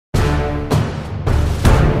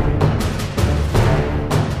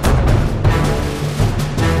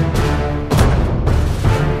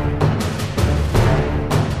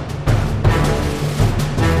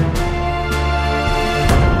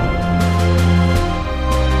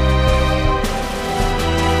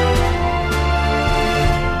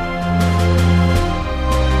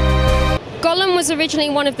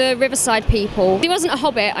originally one of the Riverside people. He wasn't a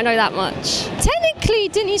hobbit, I know that much. Technically,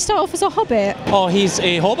 didn't he start off as a hobbit? Oh, he's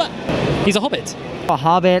a hobbit? He's a hobbit. A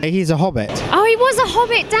hobbit. He's a hobbit. Oh, he was a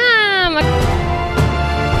hobbit, damn!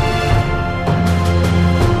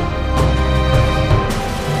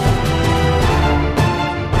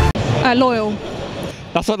 Loyal.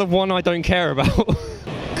 That's like the one I don't care about.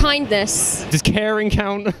 Kindness. Does caring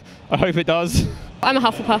count? I hope it does. I'm a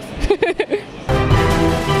Hufflepuff.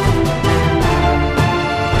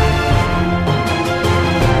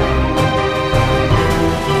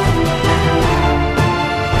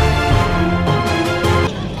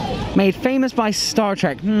 Made famous by Star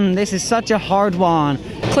Trek. This is such a hard one.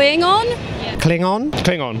 Klingon? Klingon?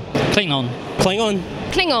 Klingon. Klingon. Klingon.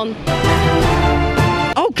 Klingon.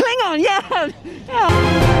 Oh, Klingon, yeah!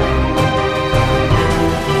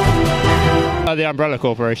 The Umbrella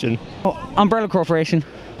Corporation. Oh, Umbrella Corporation.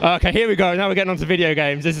 Okay, here we go. Now we're getting on to video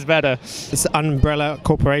games. This is better. It's Umbrella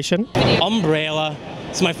Corporation. Umbrella.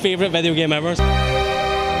 It's my favourite video game ever.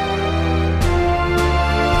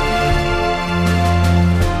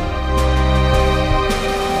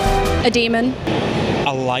 A demon.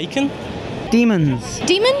 A lichen? Demons.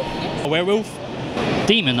 Demon? A werewolf?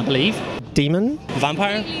 Demon, I believe. Demon?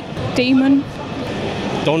 Vampire? Demon.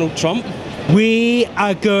 Donald Trump? We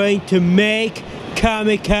are going to make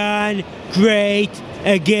Comic Con great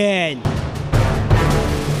again.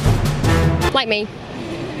 Like me.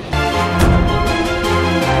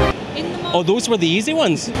 Oh, those were the easy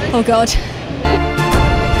ones. Oh god.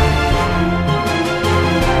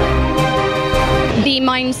 The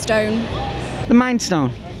Mind Stone. The Mind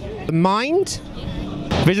Stone. The Mind?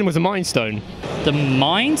 Vision was a Mind Stone. The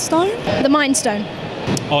Mind Stone? The Mind Stone.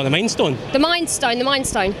 Oh, the Mind Stone. The Mind Stone, the Mind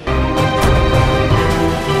Stone.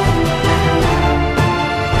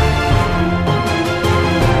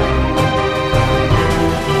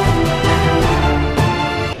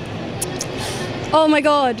 Oh my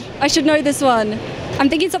god, I should know this one. I'm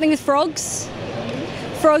thinking something with frogs.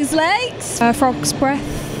 Frog's legs. Frog's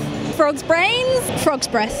breath. Frog's brains. Frog's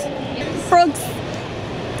breath. Frog's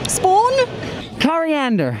spawn.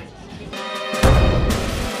 Coriander.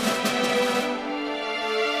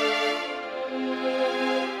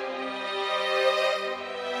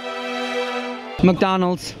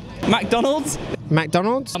 McDonald's. McDonald's?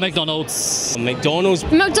 McDonald's? McDonald's. McDonald's.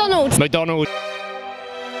 McDonald's. McDonald's.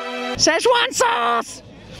 Szechuan sauce!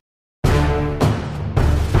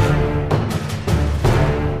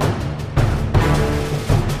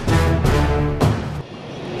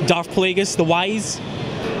 Darth Plagueis the Wise.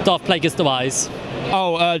 Darth Plagueis the Wise.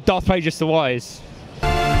 Oh, Darth Plagueis the Wise.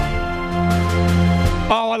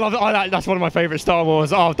 Oh, I love it. That's one of my favourite Star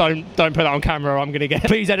Wars. Oh, don't put that on camera. I'm gonna get.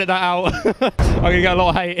 Please edit that out. I'm gonna get a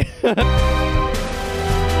lot of hate.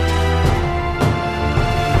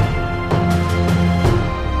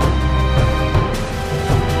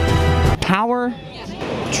 Power.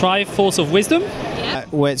 Triforce of Wisdom.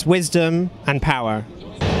 Well, it's wisdom and power.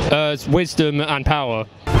 It's wisdom and power.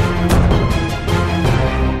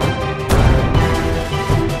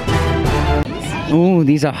 Ooh,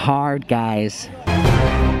 these are hard, guys.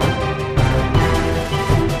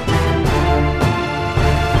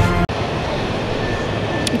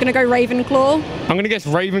 I'm gonna go Ravenclaw. I'm gonna guess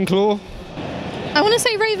Ravenclaw. I want to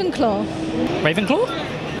say Ravenclaw. Ravenclaw?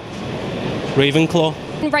 Ravenclaw.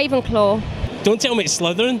 Ravenclaw. Don't tell me it's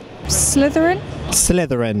Slytherin. Slytherin.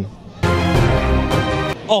 Slytherin.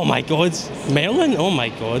 Oh my god. Merlin? Oh my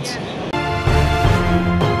god.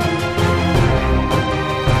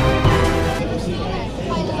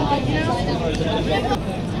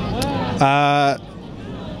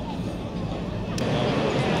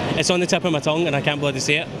 It's on the tip of my tongue and I can't bloody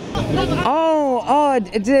say it. Oh,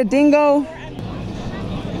 is it a dingo?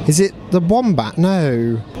 Is it the wombat?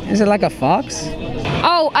 No. Is it like a fox?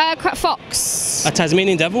 Oh, fox. A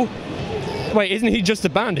Tasmanian devil? Wait, isn't he just a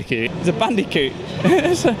bandicoot? He's a bandicoot.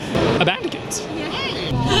 It's a bandicoot.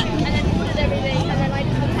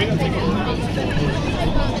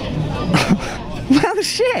 Well,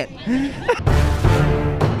 shit.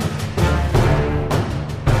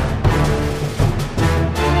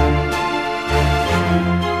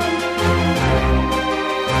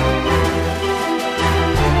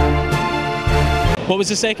 What was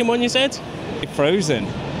the second one you said? Frozen.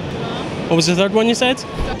 What was the third one you said?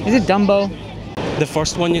 Is it Dumbo? The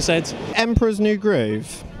first one you said? Emperor's New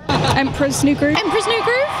Groove. Emperor's New Groove. Emperor's New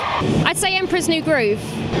Groove? I'd say Emperor's New Groove.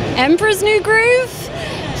 Emperor's New Groove.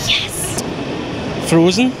 Yes.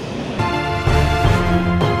 Frozen.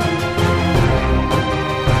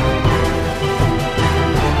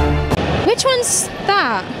 Which one's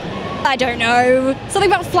that? I don't know. Something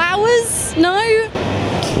about flowers? No?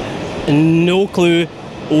 No clue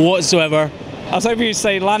whatsoever. I was hoping you'd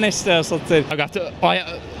say Lannister or something. I got to.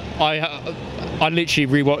 I literally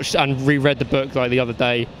rewatched and reread the book like the other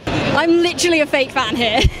day. I'm literally a fake fan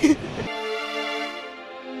here.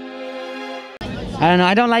 I don't know.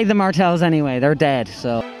 I don't like the Martells anyway. They're dead,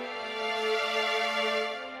 so.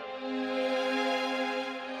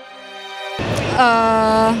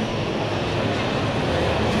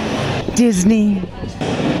 Disney.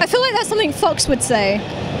 I feel like that's something Fox would say.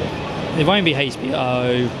 It won't be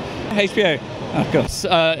HBO. HBO. Oh, God.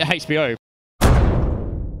 HBO.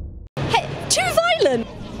 Hey, too violent.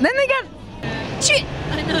 Then they got. Too...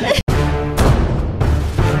 I know.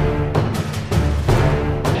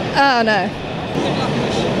 Oh no.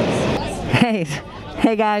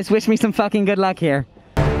 Hey guys, wish me some fucking good luck here.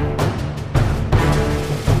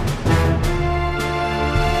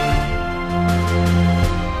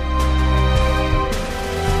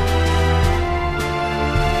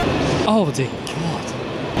 Oh dear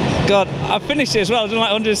God. God, I finished it as well. I've done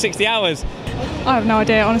like 160 hours. I have no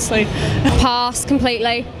idea, honestly. Pass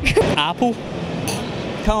completely. Apple?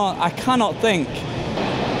 I cannot think.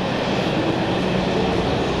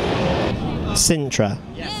 Sintra.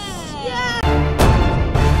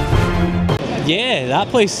 Yeah, that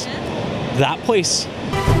place. That place.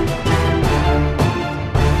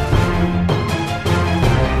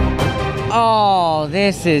 Oh,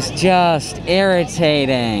 this is just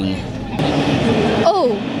irritating.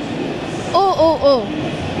 Oh.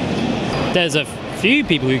 There's a few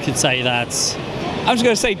people who could say that. I'm just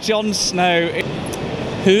going to say Jon Snow.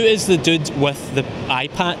 Who is the dude with the eye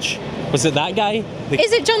patch? Was it that guy?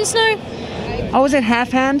 Is it Jon Snow? Oh, is it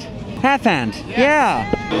Half Hand? Half Hand. Yeah.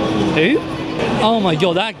 Who? Oh my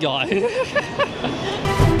God, that guy.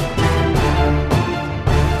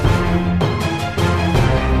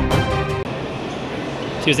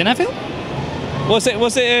 She was in that film? Was it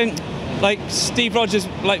like Steve Rogers,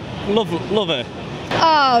 like lover?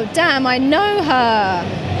 Oh, damn, I know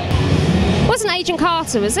her. Wasn't Agent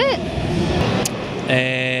Carter, was it?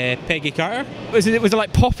 Peggy Carter? Was it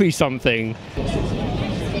like Poppy something?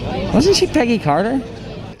 Wasn't she Peggy Carter?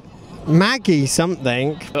 Maggie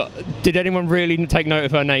something. Did anyone really take note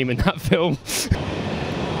of her name in that film?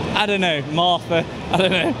 I don't know. Martha. I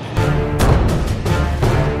don't know.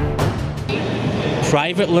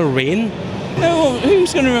 Private Lorraine? No,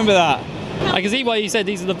 who's going to remember that? I can see why you said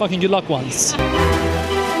these are the fucking good luck ones.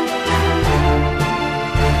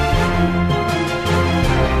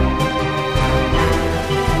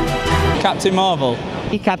 Captain Marvel.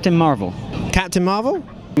 Captain Marvel. Captain Marvel?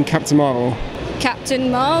 Captain Marvel. Captain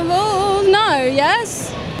Marvel? No,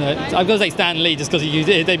 yes? I've got to say Stan Lee just because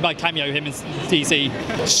they might cameo him in DC.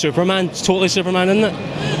 Superman. It's totally Superman, isn't it?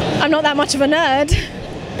 I'm not that much of a nerd.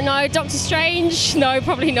 No. Doctor Strange? No,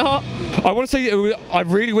 probably not. I want to say I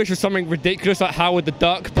really wish it was something ridiculous like Howard the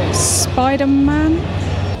Duck. Spider-Man?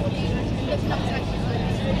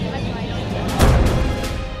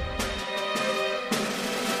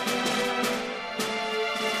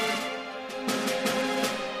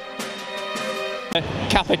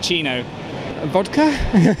 Cappuccino. Vodka?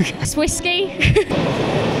 It's whiskey.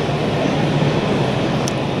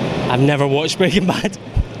 I've never watched Breaking Bad.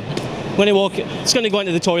 When I walk, it's going to go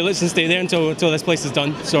into the toilets and stay there until this place is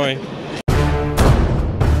done. Sorry.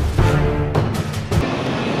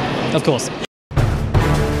 Of course.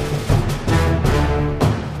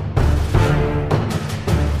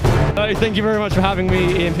 Thank you very much for having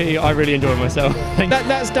me, EMP. I really enjoyed myself.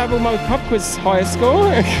 That's Double Mug Popquiz highest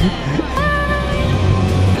score.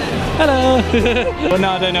 Hello. Well, no,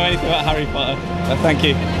 I don't know anything about Harry Potter. But thank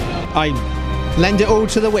you. I lend it all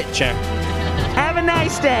to The Witcher. Have a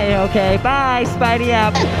nice day, okay? Bye, Spidey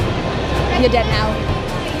out. You're dead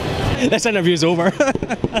now. This interview's over.